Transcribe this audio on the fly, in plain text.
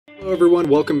Hello everyone,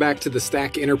 welcome back to the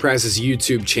Stack Enterprises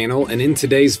YouTube channel, and in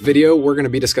today's video we're going to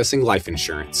be discussing life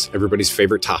insurance, everybody's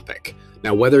favorite topic.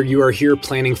 Now whether you are here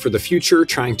planning for the future,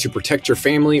 trying to protect your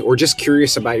family, or just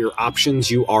curious about your options,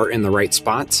 you are in the right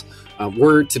spot.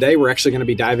 Today we're actually going to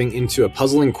be diving into a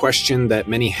puzzling question that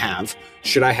many have.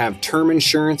 Should I have term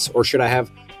insurance or should I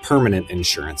have permanent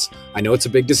insurance? I know it's a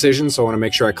big decision, so I want to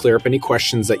make sure I clear up any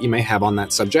questions that you may have on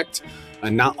that subject.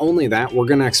 And not only that, we're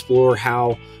going to explore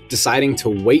how deciding to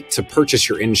wait to purchase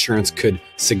your insurance could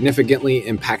significantly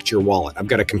impact your wallet. I've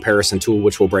got a comparison tool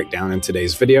which we'll break down in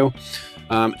today's video.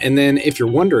 And then if you're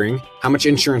wondering, how much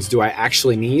insurance do I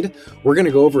actually need? We're going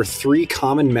to go over 3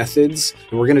 common methods,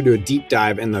 and we're going to do a deep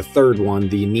dive in the third one,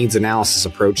 the needs analysis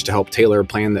approach, to help tailor a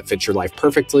plan that fits your life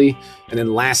perfectly. And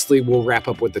then lastly, we'll wrap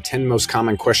up with the 10 most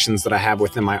common questions that I have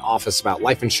within my office about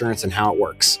life insurance and how it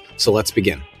works. So let's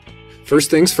begin. First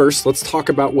things first, let's talk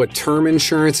about what term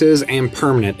insurance is and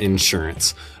permanent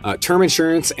insurance. Term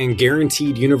insurance and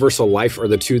guaranteed universal life are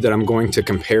the two that I'm going to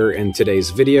compare in today's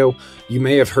video. You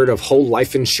may have heard of whole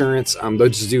life insurance.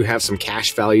 Those do have some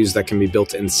cash values that can be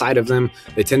built inside of them.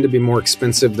 They tend to be more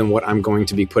expensive than what I'm going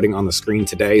to be putting on the screen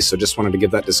today, so just wanted to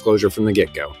give that disclosure from the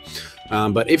get-go.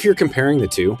 But if you're comparing the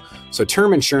two, so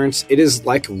term insurance, it is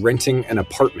like renting an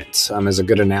apartment, is a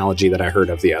good analogy that I heard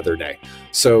of the other day.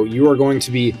 So you are going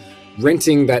to be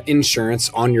renting that insurance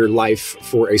on your life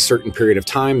for a certain period of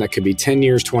time. That could be 10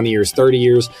 years, 20 years, 30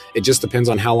 years. It just depends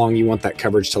on how long you want that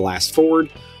coverage to last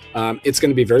forward. It's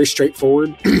going to be very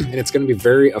straightforward and it's going to be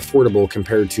very affordable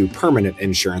compared to permanent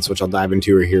insurance, which I'll dive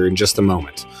into here in just a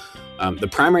moment. The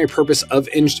primary purpose of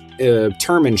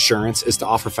term insurance is to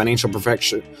offer financial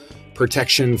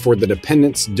protection for the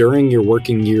dependents during your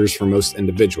working years for most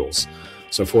individuals.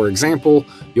 So for example,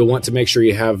 you'll want to make sure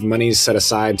you have money set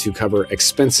aside to cover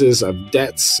expenses of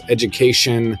debts,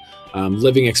 education,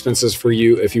 living expenses for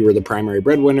you if you were the primary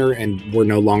breadwinner and were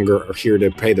no longer here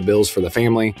to pay the bills for the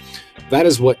family. That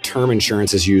is what term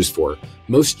insurance is used for.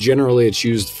 Most generally, it's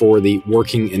used for the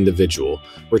working individual.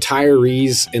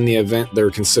 Retirees, in the event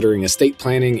they're considering estate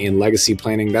planning and legacy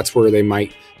planning, that's where they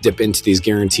might dip into these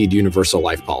guaranteed universal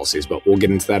life policies, but we'll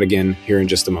get into that again here in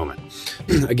just a moment.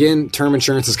 Again, term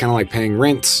insurance is kind of like paying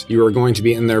rent. You are going to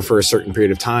be in there for a certain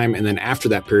period of time, and then after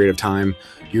that period of time,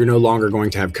 you're no longer going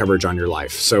to have coverage on your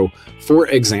life. So for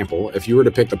example, if you were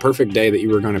to pick the perfect day that you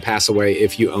were going to pass away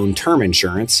if you own term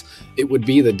insurance, it would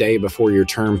be the day before your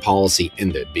term policy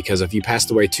ended, because if you passed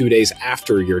away 2 days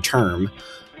after your term,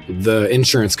 the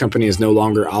insurance company is no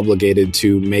longer obligated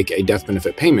to make a death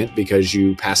benefit payment because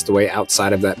you passed away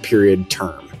outside of that period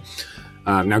term.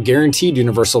 Now, guaranteed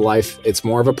universal life, it's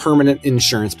more of a permanent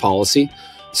insurance policy.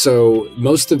 So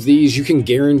most of these, you can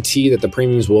guarantee that the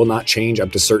premiums will not change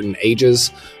up to certain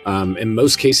ages. In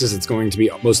most cases, it's going to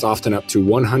be most often up to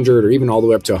 100 or even all the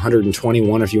way up to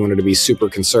 121 if you wanted to be super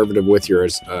conservative with your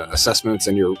assessments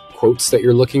and your quotes that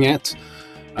you're looking at.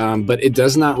 But it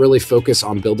does not really focus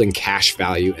on building cash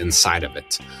value inside of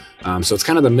it. So it's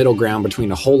kind of the middle ground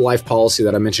between a whole life policy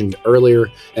that I mentioned earlier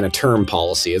and a term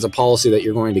policy. It's a policy that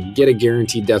you're going to get a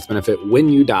guaranteed death benefit when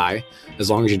you die, as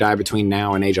long as you die between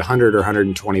now and age 100 or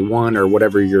 121 or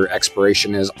whatever your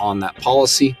expiration is on that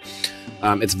policy.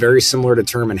 It's very similar to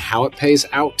term in how it pays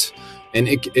out. And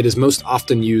it is most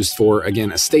often used for,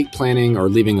 again, estate planning or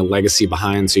leaving a legacy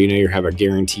behind. So you know you have a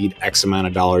guaranteed X amount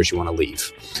of dollars you want to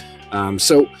leave.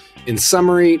 So in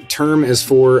summary, term is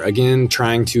for, again,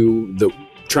 trying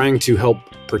to help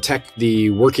protect the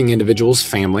working individual's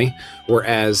family,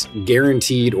 whereas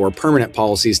guaranteed or permanent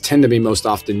policies tend to be most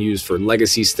often used for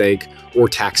legacy stake or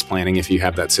tax planning if you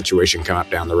have that situation come up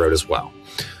down the road as well.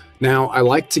 Now, I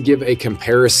like to give a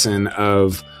comparison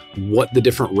of what the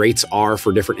different rates are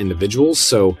for different individuals.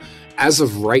 So as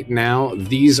of right now,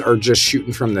 these are just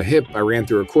shooting from the hip. I ran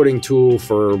through a quoting tool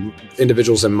for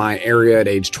individuals in my area at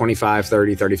age 25,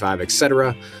 30, 35,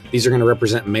 etc. These are going to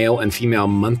represent male and female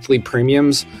monthly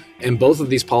premiums. And both of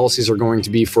these policies are going to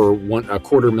be for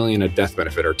 $250,000 of death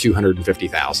benefit, or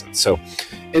 $250,000. So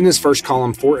in this first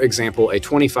column, for example, a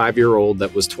 25-year-old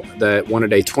that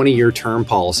wanted a 20-year term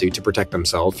policy to protect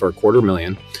themselves for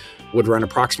 $250,000 would run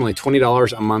approximately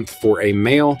 $20 a month for a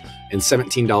male and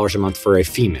 $17 a month for a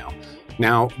female.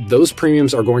 Now, those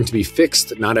premiums are going to be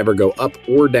fixed, not ever go up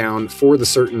or down for the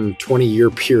certain 20-year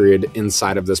period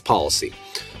inside of this policy.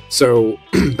 So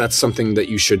that's something that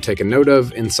you should take a note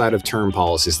of inside of term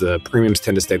policies. The premiums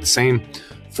tend to stay the same.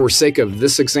 For sake of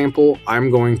this example,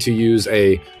 I'm going to use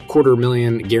a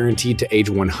 $250,000 guaranteed to age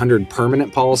 100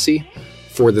 permanent policy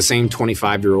for the same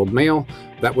 25-year-old male.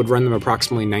 That would run them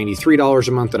approximately $93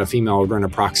 a month, and a female would run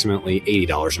approximately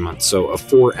 $80 a month. So a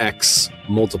 4x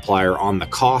multiplier on the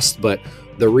cost, but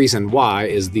The reason why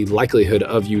is the likelihood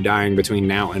of you dying between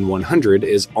now and 100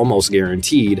 is almost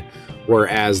guaranteed,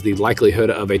 whereas the likelihood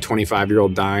of a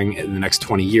 25-year-old dying in the next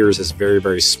 20 years is very,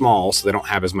 very small, so they don't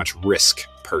have as much risk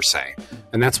per se.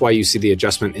 And that's why you see the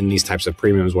adjustment in these types of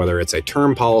premiums, whether it's a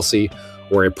term policy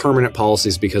or a permanent policy,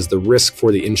 is because the risk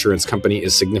for the insurance company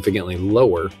is significantly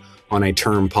lower on a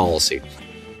term policy.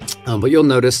 But you'll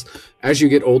notice as you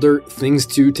get older, things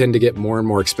too tend to get more and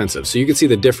more expensive. So you can see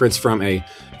the difference from a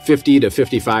 50 to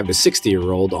 55 to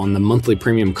 60-year-old on the monthly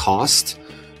premium cost.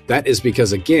 That is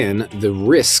because, again, the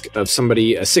risk of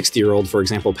somebody, a 60-year-old, for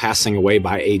example, passing away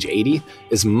by age 80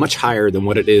 is much higher than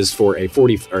what it is for a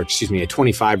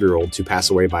 25-year-old to pass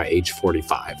away by age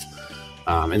 45.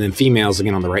 And then females,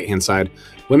 again, on the right-hand side,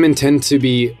 women tend to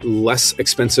be less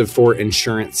expensive for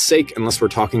insurance sake, unless we're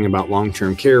talking about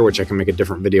long-term care, which I can make a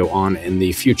different video on in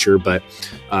the future. But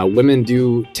women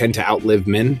do tend to outlive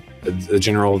men, the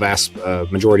general vast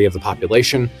majority of the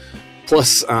population.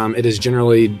 Plus, it is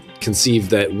generally conceived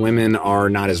that women are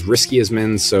not as risky as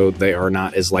men, so they are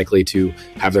not as likely to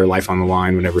have their life on the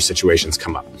line whenever situations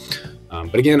come up.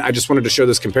 But again, I just wanted to show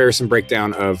this comparison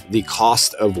breakdown of the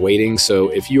cost of waiting. So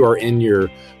if you are in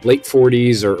your late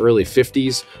 40s or early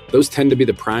 50s, those tend to be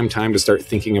the prime time to start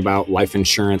thinking about life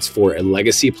insurance for a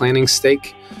legacy planning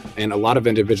stake. And a lot of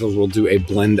individuals will do a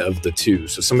blend of the two.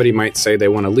 So somebody might say they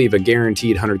want to leave a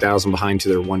guaranteed $100,000 behind to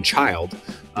their one child,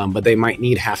 but they might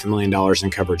need $500,000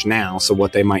 in coverage now. So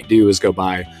what they might do is go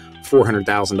buy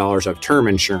 $400,000 of term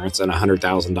insurance and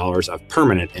 $100,000 of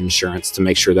permanent insurance to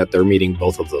make sure that they're meeting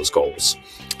both of those goals.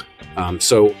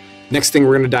 So next thing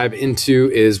we're going to dive into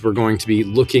is we're going to be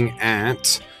looking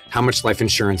at how much life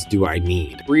insurance do I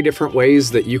need? 3 different ways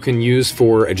that you can use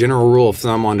for a general rule of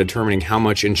thumb on determining how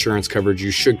much insurance coverage you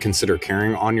should consider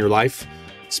carrying on your life.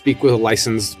 Speak with a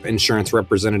licensed insurance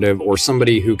representative or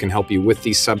somebody who can help you with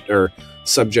these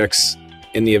subjects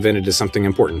in the event it is something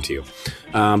important to you.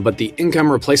 But the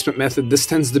income replacement method, this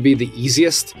tends to be the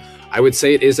easiest. I would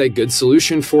say it is a good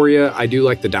solution for you. I do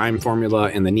like the DIME formula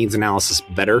and the needs analysis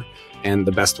better, and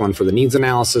the best one for the needs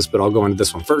analysis, but I'll go into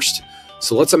this one first.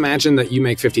 So let's imagine that you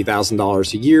make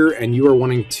 $50,000 a year and you are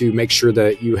wanting to make sure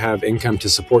that you have income to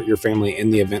support your family in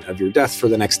the event of your death for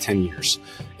the next 10 years.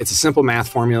 It's a simple math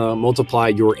formula. Multiply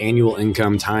your annual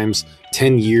income times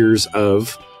 10 years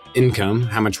of income.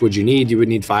 How much would you need? You would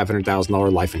need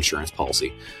 $500,000 life insurance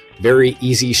policy. Very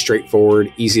easy,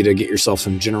 straightforward, easy to get yourself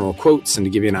some general quotes and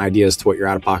to give you an idea as to what your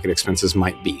out-of-pocket expenses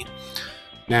might be.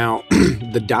 Now,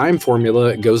 the DIME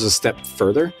formula goes a step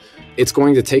further. It's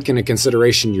going to take into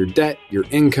consideration your debt, your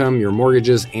income, your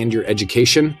mortgages, and your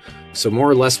education. So more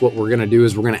or less what we're going to do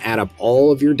is we're going to add up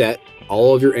all of your debt,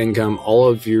 all of your income, all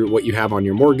of what you have on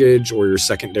your mortgage or your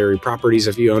secondary properties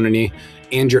if you own any,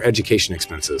 and your education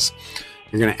expenses.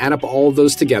 You're going to add up all of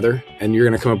those together and you're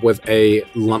going to come up with a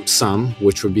lump sum,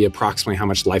 which would be approximately how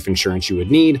much life insurance you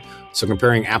would need. So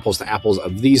comparing apples to apples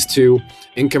of these two,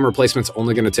 income replacement's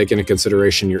only going to take into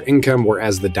consideration your income,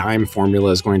 whereas the DIME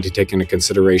formula is going to take into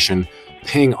consideration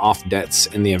paying off debts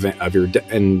in the event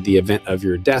of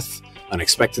your death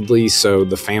unexpectedly. So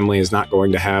the family is not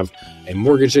going to have a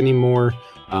mortgage anymore.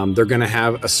 They're going to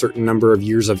have a certain number of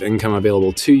years of income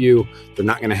available to you. They're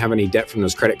not going to have any debt from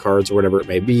those credit cards or whatever it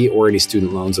may be, or any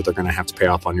student loans that they're going to have to pay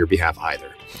off on your behalf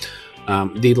either.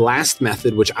 The last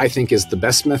method, which I think is the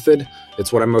best method,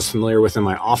 it's what I'm most familiar with in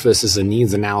my office, is a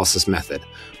needs analysis method,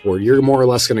 where you're more or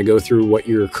less going to go through what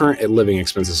your current living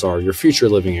expenses are, your future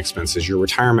living expenses, your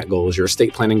retirement goals, your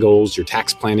estate planning goals, your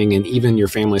tax planning, and even your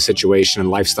family situation and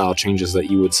lifestyle changes that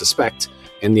you would suspect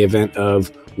in the event of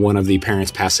one of the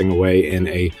parents passing away in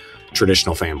a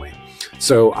traditional family.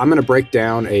 So I'm going to break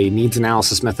down a needs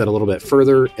analysis method a little bit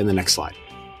further in the next slide.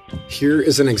 Here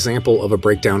is an example of a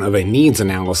breakdown of a needs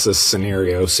analysis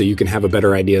scenario so you can have a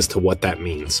better idea as to what that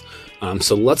means.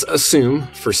 So let's assume,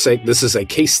 for sake, this is a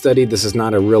case study. This is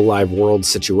not a real live world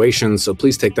situation, so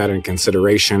please take that into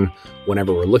consideration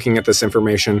whenever we're looking at this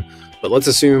information. But let's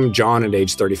assume John at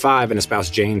age 35 and his spouse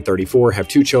Jane, 34, have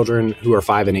 2 children who are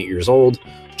 5 and 8 years old.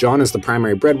 John is the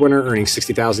primary breadwinner, earning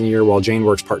 $60,000 a year, while Jane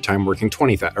works part-time, making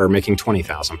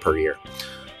 $20,000 per year.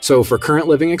 So for current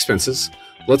living expenses,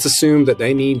 let's assume that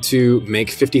they need to make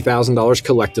 $50,000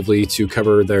 collectively to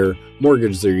cover their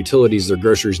mortgage, their utilities, their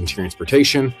groceries, and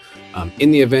transportation.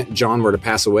 In the event John were to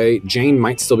pass away, Jane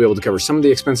might still be able to cover some of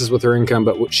the expenses with her income,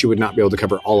 but she would not be able to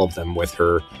cover all of them with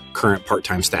her current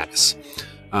part-time status.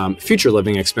 Future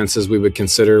living expenses we would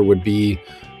consider would be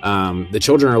the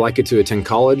children are likely to attend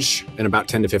college in about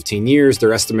 10 to 15 years.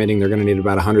 They're estimating they're going to need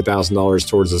about $100,000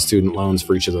 towards the student loans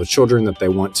for each of those children that they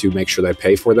want to make sure they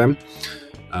pay for them.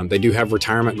 They do have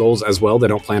retirement goals as well. They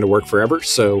don't plan to work forever.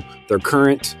 So their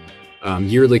current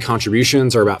Yearly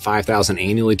contributions are about $5,000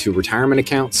 annually to retirement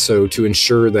accounts. So to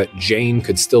ensure that Jane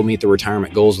could still meet the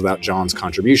retirement goals without John's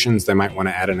contributions, they might want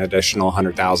to add an additional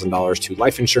 $100,000 to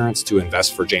life insurance to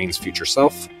invest for Jane's future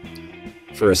self.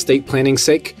 For estate planning's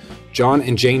sake, John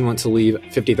and Jane want to leave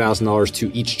 $50,000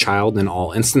 to each child in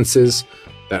all instances.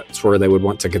 That's where they would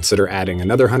want to consider adding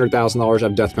another $100,000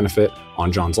 of death benefit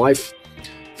on John's life.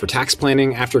 For tax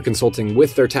planning, after consulting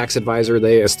with their tax advisor,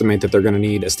 they estimate that they're going to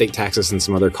need estate taxes and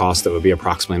some other costs that would be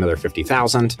approximately another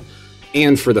 $50,000.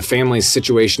 And for the family's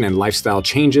situation and lifestyle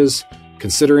changes,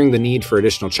 considering the need for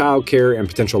additional childcare and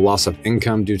potential loss of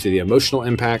income due to the emotional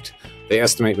impact, they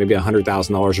estimate maybe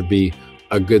 $100,000 would be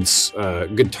a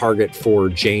good target for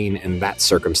Jane in that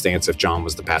circumstance if John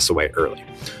was to pass away early.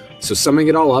 So summing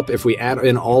it all up, if we add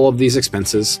in all of these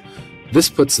expenses, this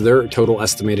puts their total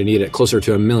estimated need at closer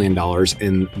to $1 million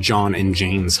in John and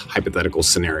Jane's hypothetical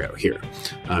scenario here.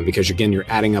 Because again, you're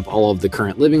adding up all of the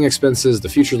current living expenses, the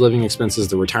future living expenses,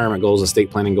 the retirement goals,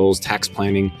 estate planning goals, tax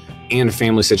planning, and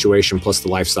family situation, plus the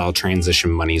lifestyle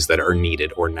transition monies that are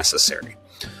needed or necessary.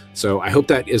 So I hope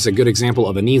that is a good example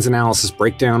of a needs analysis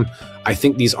breakdown. I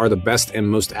think these are the best and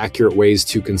most accurate ways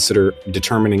to consider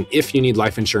determining if you need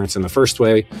life insurance in the first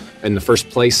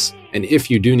place, and if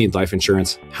you do need life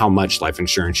insurance, how much life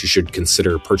insurance you should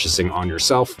consider purchasing on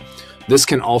yourself. This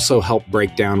can also help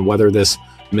break down whether this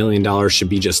 $1 million should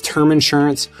be just term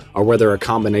insurance or whether a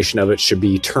combination of it should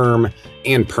be term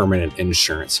and permanent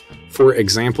insurance. For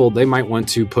example, they might want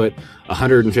to put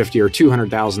 $150,000 or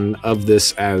 $200,000 of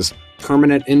this as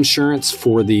permanent insurance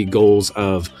for the goals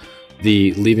of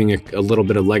the leaving a little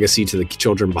bit of legacy to the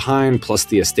children behind, plus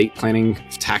the estate planning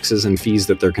taxes and fees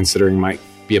that they're considering might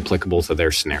be applicable to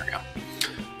their scenario.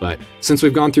 But since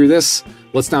we've gone through this,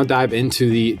 let's now dive into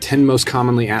the 10 most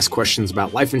commonly asked questions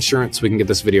about life insurance so we can get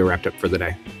this video wrapped up for the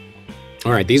day.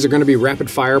 All right, these are going to be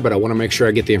rapid fire, but I want to make sure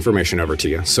I get the information over to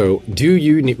you. So, do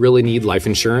you really need life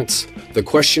insurance? The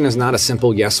question is not a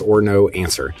simple yes or no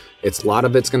answer. A lot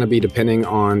of it's going to be depending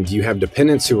on, do you have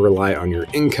dependents who rely on your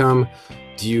income?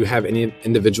 Do you have any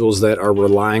individuals that are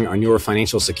relying on your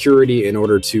financial security in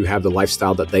order to have the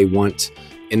lifestyle that they want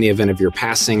in the event of your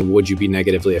passing? Would you be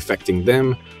negatively affecting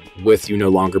them with you no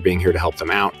longer being here to help them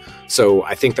out? So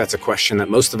I think that's a question that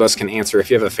most of us can answer. If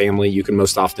you have a family, you can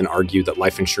most often argue that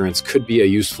life insurance could be a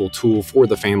useful tool for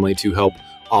the family to help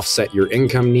offset your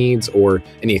income needs or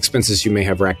any expenses you may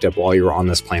have racked up while you're on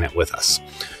this planet with us.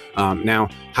 Now,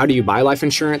 how do you buy life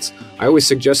insurance? I always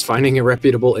suggest finding a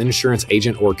reputable insurance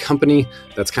agent or company.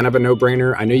 That's kind of a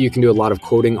no-brainer. I know you can do a lot of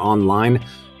quoting online.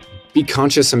 Be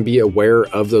conscious and be aware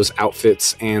of those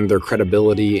outfits and their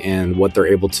credibility and what they're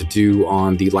able to do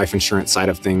on the life insurance side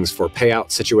of things for payout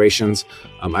situations.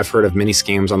 I've heard of many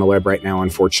scams on the web right now,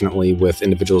 unfortunately, with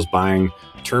individuals buying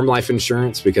term life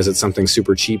insurance because it's something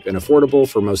super cheap and affordable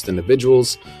for most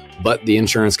individuals, but the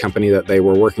insurance company that they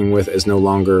were working with is no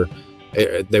longer,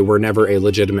 they were never a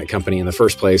legitimate company in the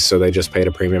first place, so they just paid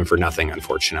a premium for nothing,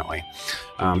 unfortunately.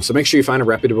 So make sure you find a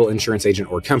reputable insurance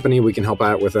agent or company. We can help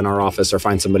out within our office or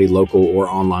find somebody local or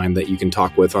online that you can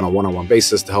talk with on a one-on-one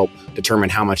basis to help determine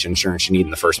how much insurance you need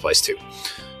in the first place too.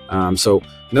 So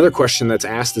another question that's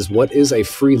asked is, what is a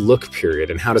free look period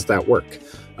and how does that work?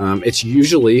 It's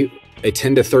usually a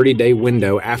 10 to 30 day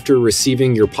window after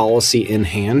receiving your policy in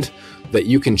hand that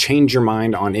you can change your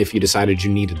mind on if you decided you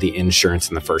needed the insurance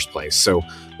in the first place. So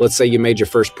let's say you made your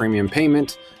first premium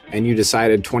payment and you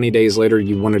decided 20 days later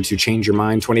you wanted to change your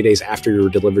mind. 20 days after you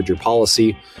delivered your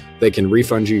policy, they can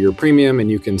refund you your premium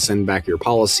and you can send back your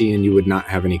policy and you would not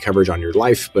have any coverage on your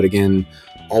life. But again,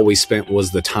 all we spent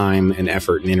was the time and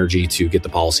effort and energy to get the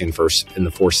policy in force in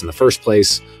the first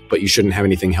place, but you shouldn't have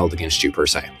anything held against you per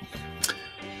se.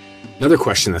 Another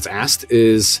question that's asked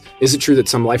is it true that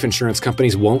some life insurance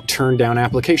companies won't turn down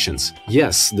applications?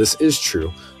 Yes, this is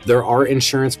true. There are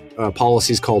insurance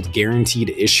policies called guaranteed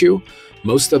issue.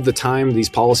 Most of the time, these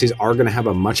policies are going to have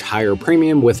a much higher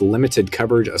premium with limited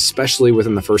coverage, especially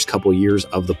within the first couple years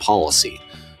of the policy.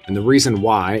 And the reason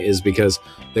why is because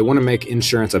they want to make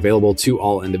insurance available to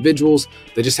all individuals.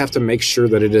 They just have to make sure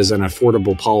that it is an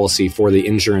affordable policy for the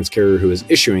insurance carrier who is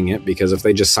issuing it, because if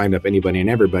they just signed up anybody and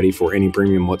everybody for any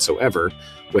premium whatsoever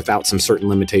without some certain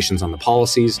limitations on the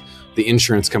policies, the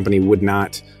insurance company would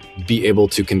not be able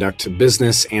to conduct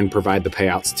business and provide the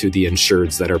payouts to the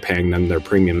insureds that are paying them their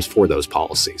premiums for those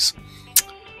policies.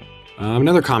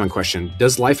 Another common question,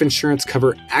 does life insurance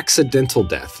cover accidental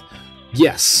death?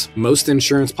 Yes, most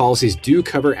insurance policies do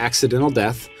cover accidental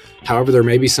death. However, there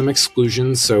may be some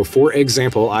exclusions. So for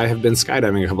example, I have been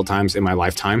skydiving a couple times in my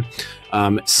lifetime.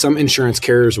 Some insurance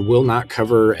carriers will not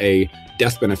cover a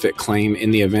death benefit claim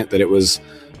in the event that it was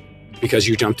because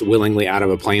you jumped willingly out of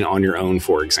a plane on your own,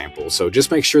 for example. So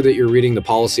just make sure that you're reading the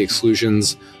policy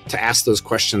exclusions to ask those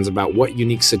questions about what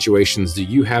unique situations do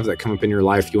you have that come up in your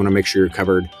life. You want to make sure you're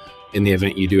covered in the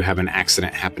event you do have an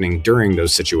accident happening during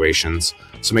those situations.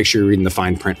 So make sure you're reading the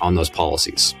fine print on those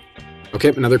policies. Okay,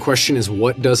 another question is,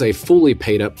 what does a fully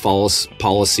paid up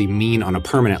policy mean on a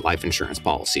permanent life insurance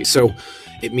policy? So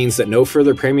it means that no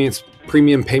further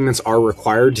premium payments are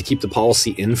required to keep the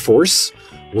policy in force.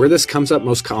 Where this comes up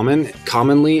most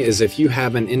commonly is if you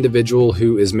have an individual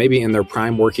who is maybe in their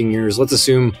prime working years. Let's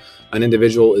assume an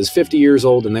individual is 50 years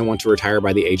old and they want to retire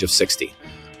by the age of 60.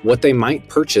 What they might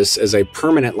purchase is a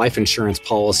permanent life insurance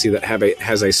policy that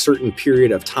has a certain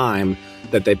period of time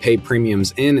that they pay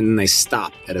premiums in, and then they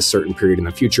stop at a certain period in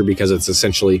the future because it's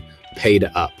essentially paid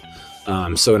up.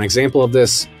 So an example of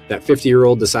this, that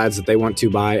 50-year-old decides that they want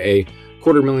to buy a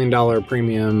 $250,000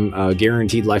 premium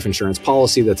guaranteed life insurance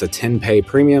policy that's a 10-pay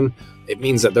premium. It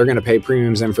means that they're going to pay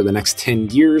premiums in for the next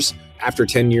 10 years. After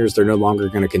 10 years, they're no longer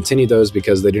going to continue those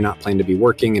because they do not plan to be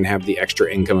working and have the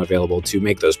extra income available to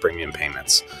make those premium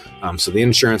payments. So the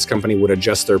insurance company would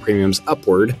adjust their premiums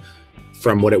upward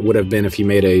from what it would have been if he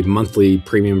made a monthly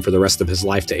premium for the rest of his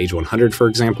life to age 100, for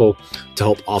example, to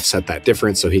help offset that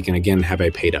difference so he can again have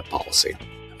a paid up policy.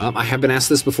 I have been asked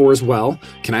this before as well.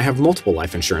 Can I have multiple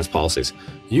life insurance policies?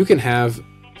 You can have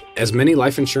as many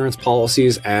life insurance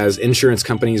policies as insurance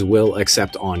companies will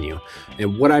accept on you.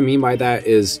 And what I mean by that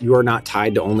is you are not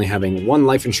tied to only having one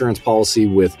life insurance policy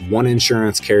with one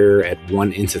insurance carrier at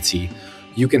one entity.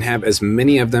 You can have as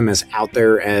many of them as out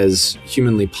there as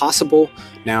humanly possible.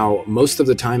 Now, most of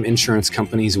the time, insurance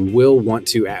companies will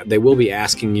be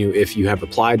asking you if you have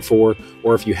applied for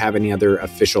or if you have any other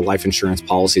official life insurance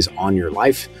policies on your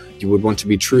life. You would want to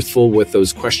be truthful with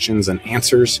those questions and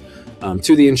answers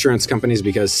to the insurance companies,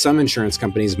 because some insurance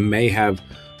companies may have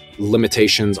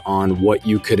limitations on what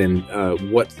you could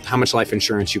how much life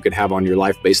insurance you could have on your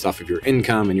life based off of your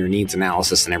income and your needs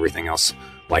analysis and everything else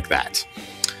like that.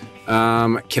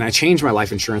 Can I change my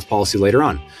life insurance policy later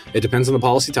on? It depends on the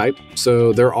policy type.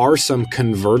 So there are some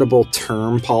convertible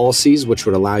term policies which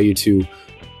would allow you to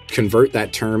convert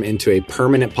that term into a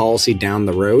permanent policy down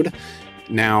the road.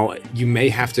 Now, you may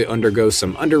have to undergo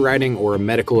some underwriting or a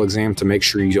medical exam to make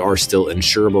sure you are still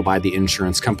insurable by the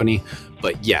insurance company.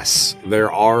 But yes,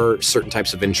 there are certain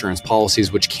types of insurance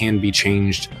policies which can be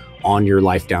changed on your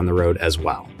life down the road as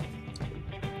well.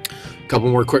 Couple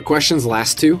more quick questions,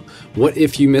 last two. What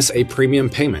if you miss a premium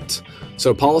payment?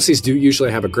 So policies do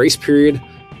usually have a grace period.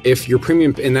 If your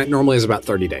premium, and that normally is about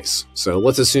 30 days. So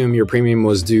let's assume your premium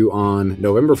was due on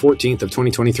November 14th of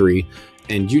 2023,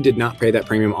 and you did not pay that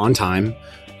premium on time.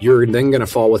 You're then going to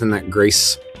fall within that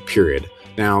grace period.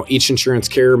 Now, each insurance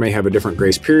carrier may have a different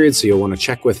grace period, so you'll want to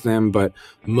check with them, but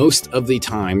most of the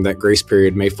time that grace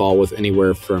period may fall with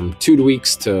anywhere from 2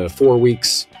 weeks to 4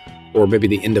 weeks, or maybe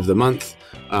the end of the month.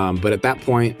 But at that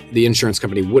point, the insurance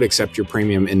company would accept your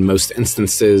premium in most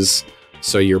instances,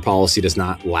 so your policy does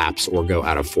not lapse or go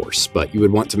out of force. But you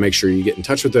would want to make sure you get in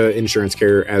touch with the insurance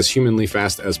carrier as humanly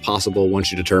fast as possible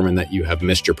once you determine that you have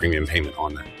missed your premium payment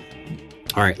on that.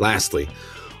 All right, lastly,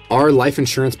 are life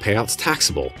insurance payouts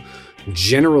taxable?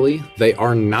 Generally, they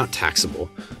are not taxable.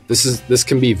 This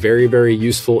can be very, very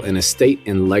useful in estate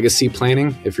and legacy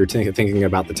planning if you're thinking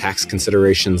about the tax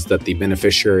considerations that the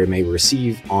beneficiary may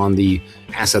receive on the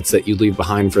assets that you leave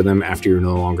behind for them after you're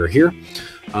no longer here.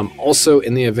 Also,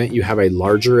 in the event you have a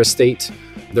larger estate,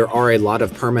 there are a lot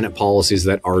of permanent policies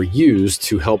that are used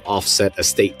to help offset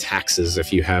estate taxes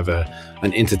if you have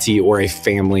an entity or a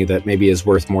family that maybe is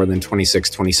worth more than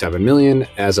 27 million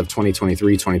as of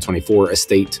 2023, 2024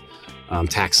 estate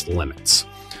tax limits.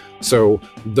 So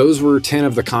those were 10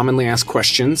 of the commonly asked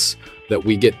questions that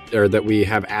we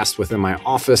have asked within my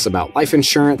office about life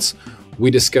insurance.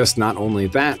 We discussed not only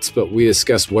that, but we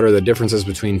discussed what are the differences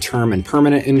between term and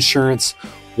permanent insurance,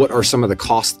 what are some of the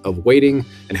costs of waiting,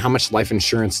 and how much life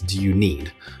insurance do you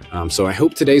need? So I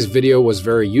hope today's video was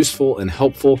very useful and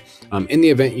helpful. In the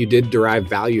event you did derive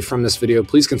value from this video,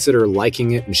 please consider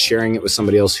liking it and sharing it with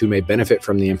somebody else who may benefit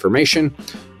from the information.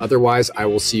 Otherwise, I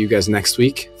will see you guys next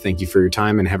week. Thank you for your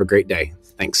time and have a great day.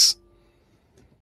 Thanks.